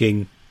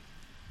thinking.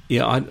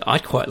 Yeah,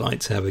 I'd quite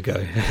like to have a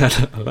go.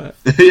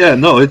 Yeah,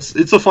 no, it's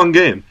a fun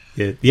game.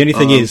 Yeah, the only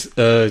thing is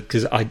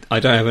because I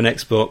don't have an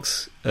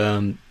Xbox,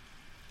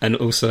 and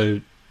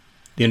also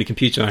the only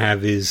computer I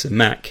have is a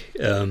Mac,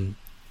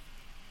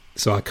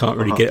 so I can't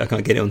really I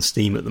can't get it on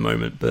Steam at the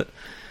moment. But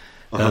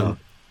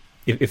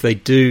if they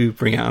do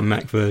bring out a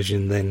Mac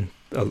version, then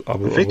I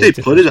think they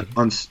put it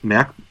on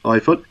Mac. I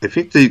think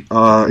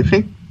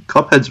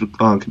Cuphead's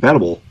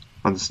compatible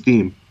on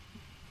Steam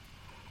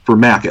for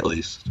Mac at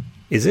least.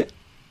 Is it?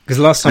 Because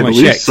last time I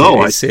checked,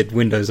 it said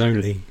Windows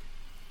only.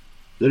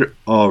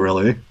 Oh,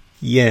 really?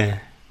 Yeah.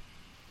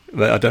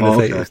 But I don't know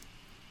if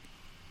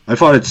I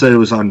thought it said it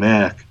was on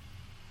Mac.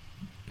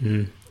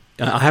 I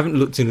haven't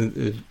looked in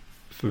it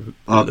for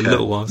a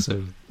little while,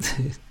 so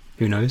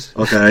who knows?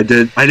 Okay, I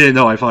didn't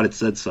know. I thought it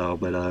said so,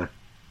 but...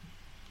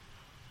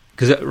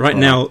 Because right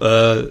now,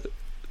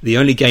 the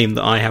only game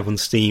that I have on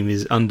Steam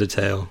is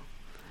Undertale.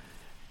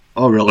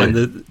 Oh, really?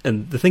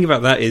 And the thing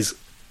about that is,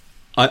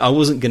 I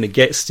wasn't going to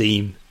get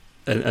Steam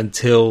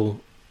until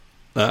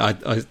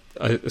I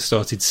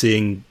started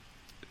seeing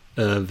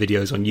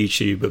videos on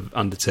YouTube of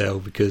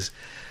Undertale because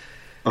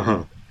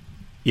that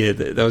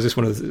was just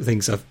one of the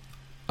things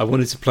I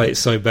wanted to play it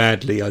so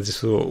badly. I just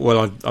thought,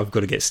 well, I've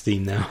got to get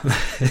Steam now.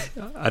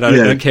 I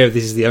don't care if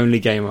this is the only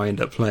game I end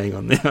up playing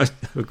on there.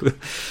 I've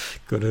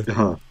got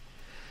to.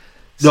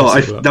 No,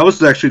 that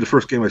was actually the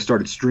first game I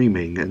started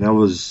streaming, and that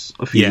was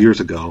a few years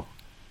ago.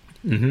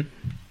 Mm-hmm.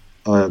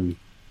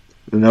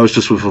 And that was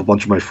just with a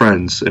bunch of my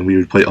friends, and we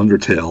would play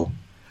Undertale.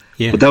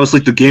 Yeah. But that was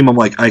like the game I'm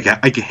like, I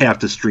have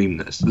to stream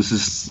this. This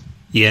is...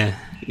 Yeah.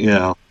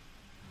 Yeah.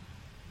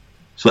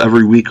 So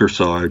every week or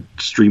so, I'd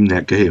stream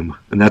that game.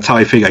 And that's how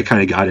I think I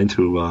kind of got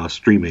into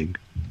streaming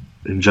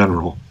in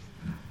general.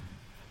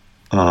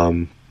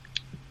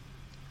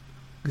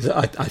 'Cause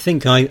I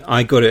think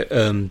I got it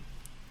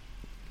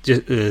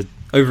just,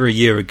 over a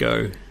year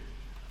ago.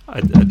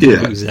 I don't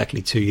know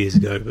exactly 2 years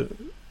ago, but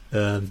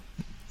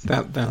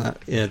about that.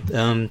 Yeah.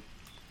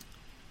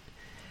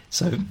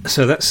 So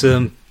that's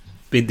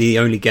been the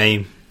only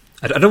game.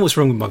 I don't know what's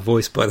wrong with my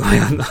voice, by the way.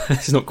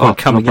 It's not quite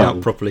coming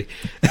out properly.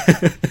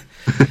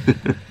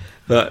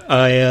 But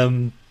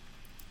I've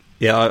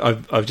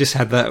just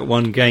had that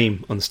one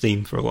game on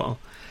Steam for a while.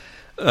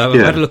 I've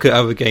had a look at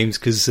other games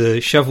because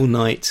Shovel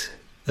Knight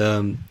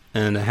and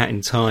A Hat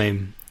in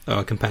Time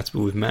are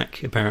compatible with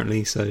Mac,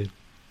 apparently. So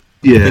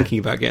I'm thinking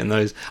about getting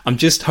those. I'm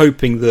just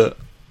hoping that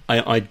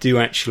I do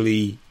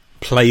actually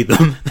play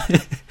them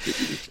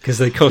because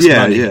they cost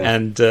money. Yeah.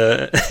 And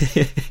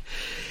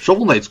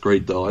Shovel Knight's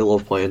great, though. I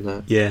love playing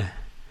that. Yeah.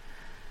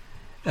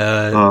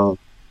 So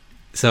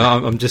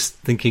I'm just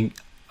thinking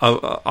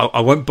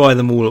I won't buy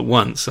them all at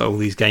once. All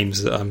these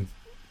games that I'm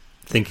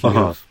thinking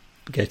of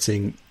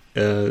getting.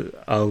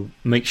 I'll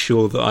make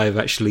sure that I've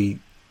actually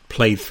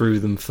played through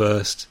them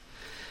first.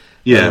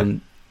 Yeah,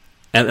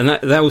 and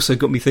that also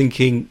got me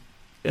thinking,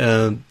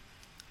 because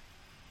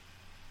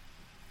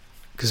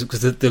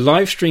the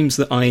live streams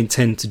that I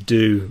intend to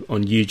do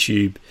on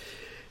YouTube,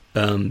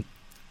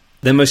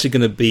 they're mostly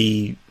going to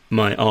be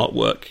my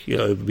artwork.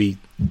 It'll be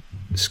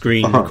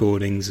screen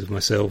recordings of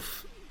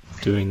myself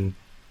doing,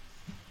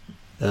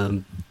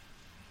 doing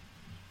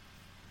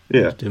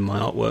my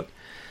artwork,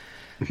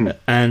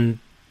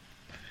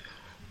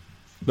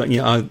 But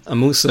yeah,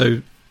 I'm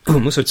also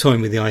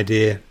toying with the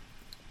idea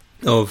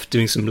of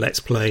doing some Let's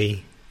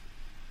Play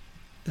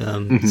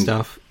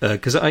stuff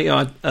because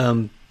I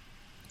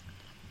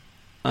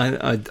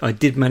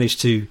did manage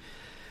to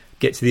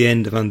get to the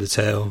end of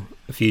Undertale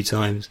a few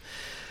times.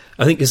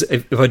 I think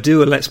if I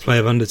do a Let's Play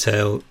of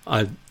Undertale,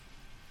 I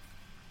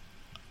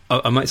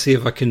might see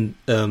if I can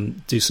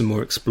do some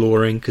more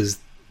exploring because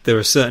there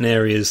are certain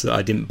areas that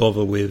I didn't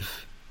bother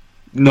with.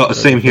 No,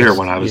 same here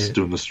when I was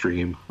doing the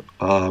stream.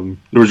 There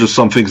was just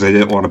some things I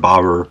didn't want to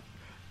bother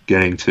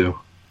getting to.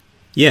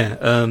 Yeah,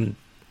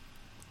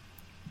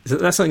 so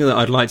that's something that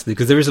I'd like to do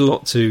because there is a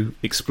lot to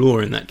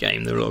explore in that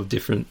game. There are a lot of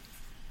different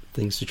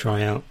things to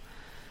try out.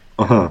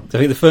 So I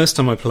think the first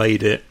time I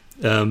played it,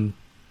 there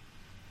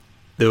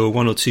were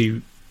one or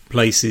two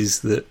places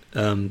that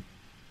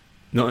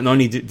not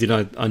only did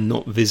I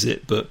not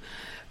visit, but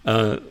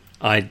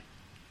I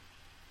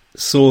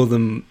saw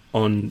them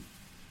on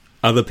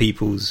other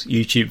people's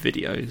YouTube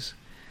videos.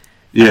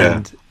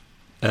 Yeah.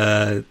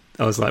 And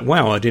I was like,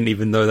 wow, I didn't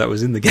even know that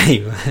was in the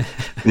game.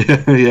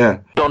 Yeah.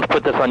 Don't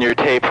put this on your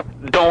tape.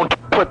 Don't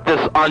put this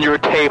on your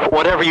tape.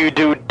 Whatever you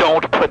do,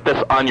 don't put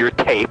this on your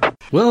tape.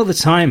 Well, the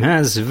time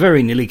has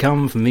very nearly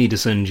come for me to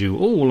send you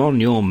all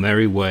on your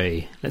merry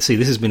way. Let's see,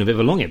 this has been a bit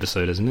of a long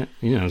episode, hasn't it?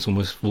 It's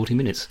almost 40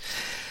 minutes.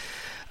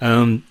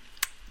 Now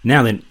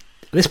then,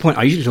 at this point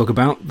I usually talk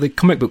about the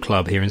comic book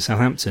club here in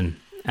Southampton.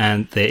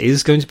 And there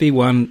is going to be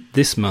one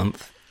this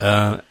month.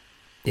 It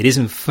is,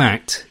 in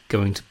fact,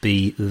 going to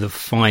be the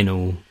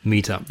final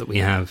meetup that we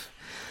have.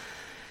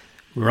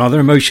 Rather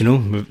emotional.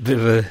 A bit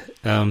of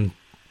a...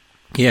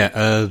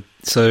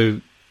 so,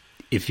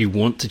 if you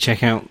want to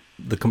check out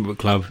the Comic Book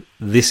Club,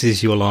 this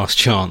is your last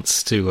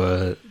chance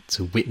to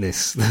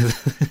witness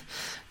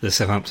the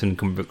Southampton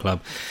Comic Book Club.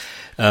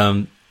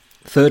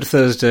 Third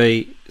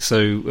Thursday,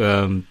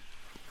 so...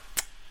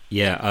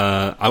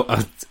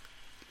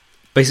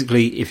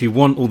 basically, if you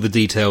want all the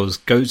details,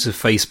 go to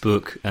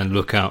Facebook and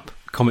look up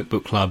Comic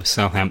Book Club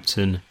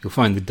Southampton. You'll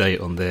find the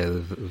date on there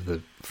of the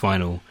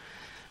final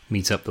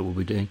meetup that we'll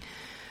be doing,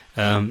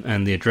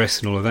 and the address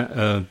and all of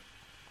that.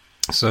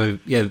 So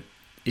yeah,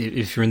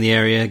 if you're in the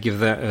area, give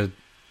that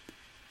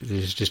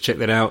just check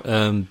that out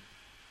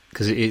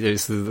because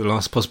it's the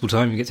last possible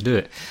time you get to do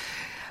it.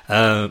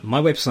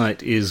 My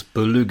website is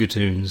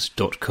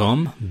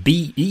belugatoons.com,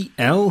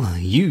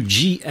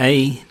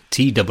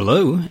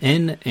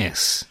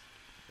 BELUGATOONS.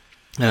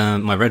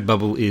 My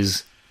Redbubble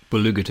is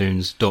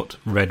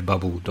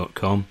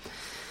belugatoons.redbubble.com.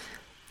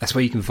 That's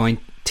where you can find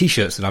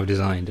t-shirts that I've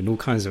designed and all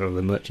kinds of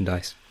other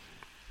merchandise.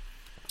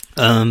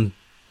 You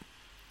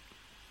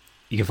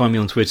can find me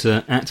on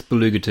Twitter at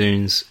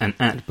Belugatoons and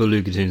at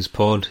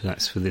BelugatoonsPod.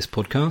 That's for this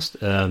podcast.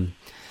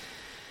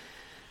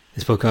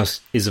 This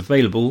podcast is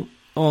available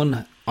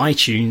on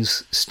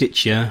iTunes,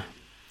 Stitcher,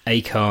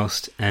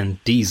 Acast,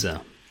 and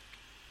Deezer.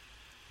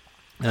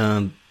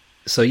 In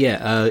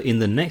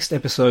the next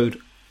episode,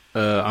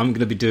 I'm going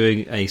to be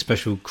doing a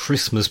special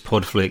Christmas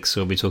podflix. So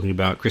I'll be talking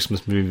about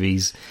Christmas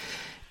movies,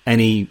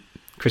 any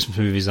Christmas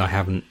movies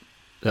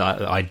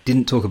I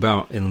didn't talk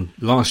about in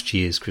last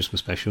year's Christmas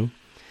special.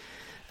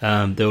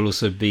 There will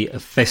also be a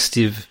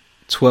festive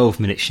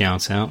 12-minute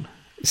shout out.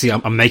 See,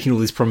 I'm making all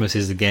these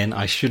promises again.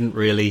 I shouldn't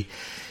really,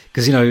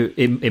 because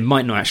it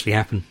might not actually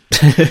happen.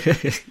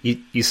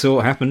 You saw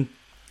what happened.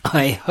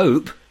 I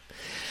hope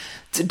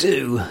to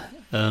do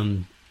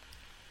a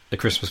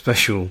Christmas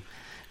special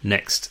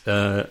next.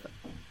 Don't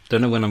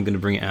know when I'm going to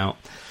bring it out,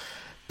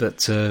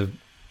 but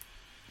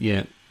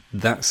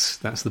that's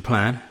the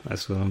plan.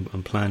 That's what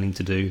I'm planning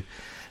to do.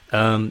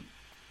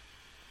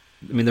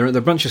 I mean, there are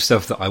a bunch of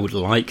stuff that I would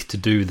like to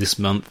do this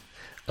month.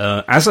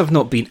 As I've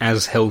not been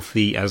as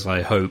healthy as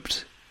I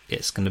hoped,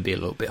 it's going to be a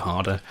little bit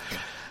harder.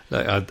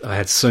 Like, I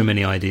had so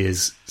many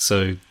ideas,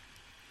 so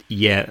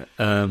yeah,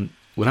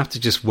 we'll have to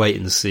just wait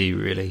and see,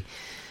 really.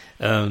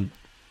 But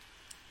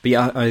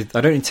yeah, I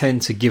don't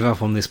intend to give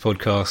up on this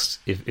podcast,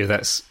 if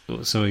that's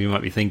what some of you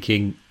might be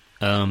thinking.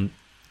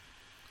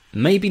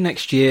 Maybe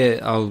next year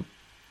I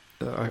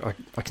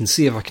can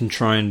see if I can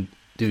try and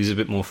do these a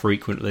bit more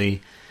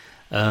frequently.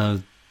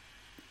 I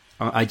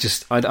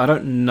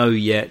don't know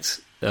yet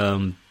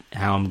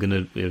how I'm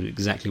going to,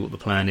 exactly what the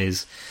plan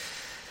is,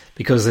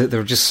 because there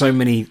are just so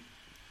many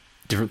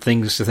different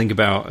things to think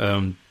about.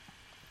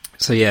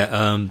 So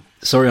yeah,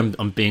 sorry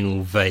I'm being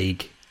all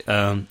vague,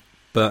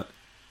 but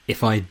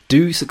if I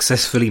do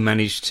successfully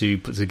manage to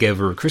put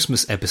together a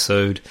Christmas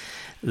episode,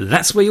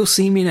 that's where you'll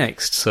see me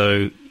next.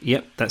 So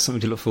yep, that's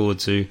something to look forward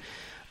to.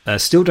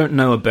 Still don't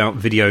know about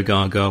Video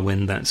Gaga,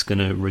 when that's going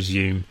to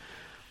resume.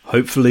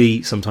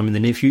 Hopefully sometime in the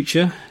near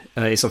future.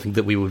 It's something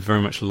that we would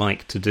very much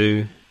like to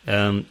do,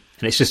 and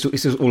it's just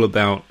all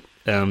about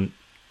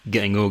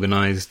getting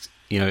organised.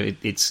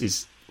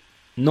 It's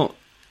not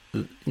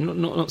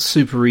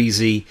super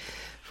easy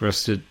for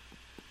us to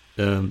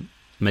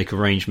make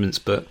arrangements,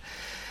 but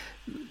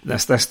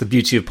that's the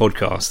beauty of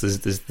podcasts.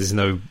 There's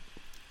no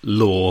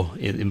law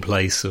in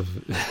place of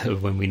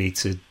when we need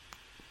to.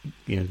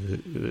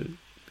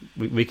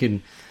 We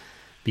can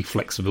be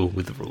flexible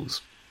with the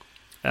rules.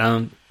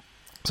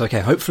 So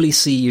okay, hopefully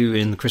see you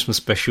in the Christmas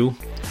special.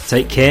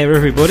 Take care,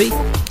 everybody,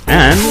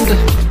 and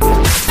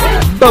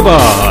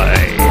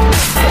bye-bye!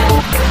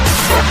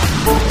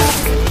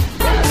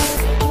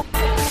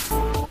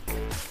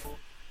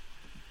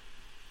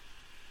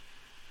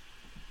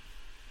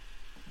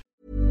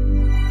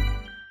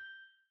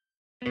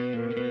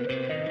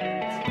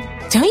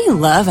 Don't you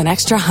love an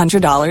extra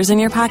 $100 in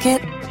your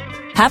pocket?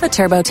 Have a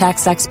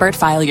TurboTax expert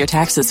file your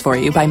taxes for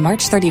you by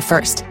March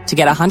 31st to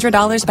get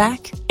 $100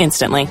 back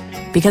instantly.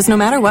 Because no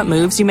matter what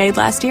moves you made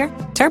last year,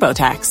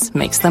 TurboTax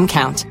makes them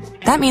count.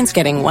 That means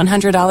getting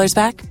 $100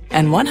 back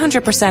and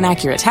 100%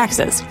 accurate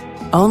taxes,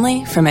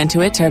 only from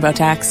Intuit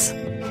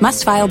TurboTax.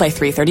 Must file by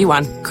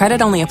 3/31.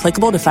 Credit only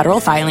applicable to federal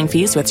filing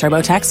fees with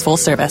TurboTax full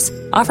service.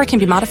 Offer can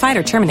be modified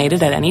or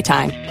terminated at any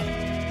time.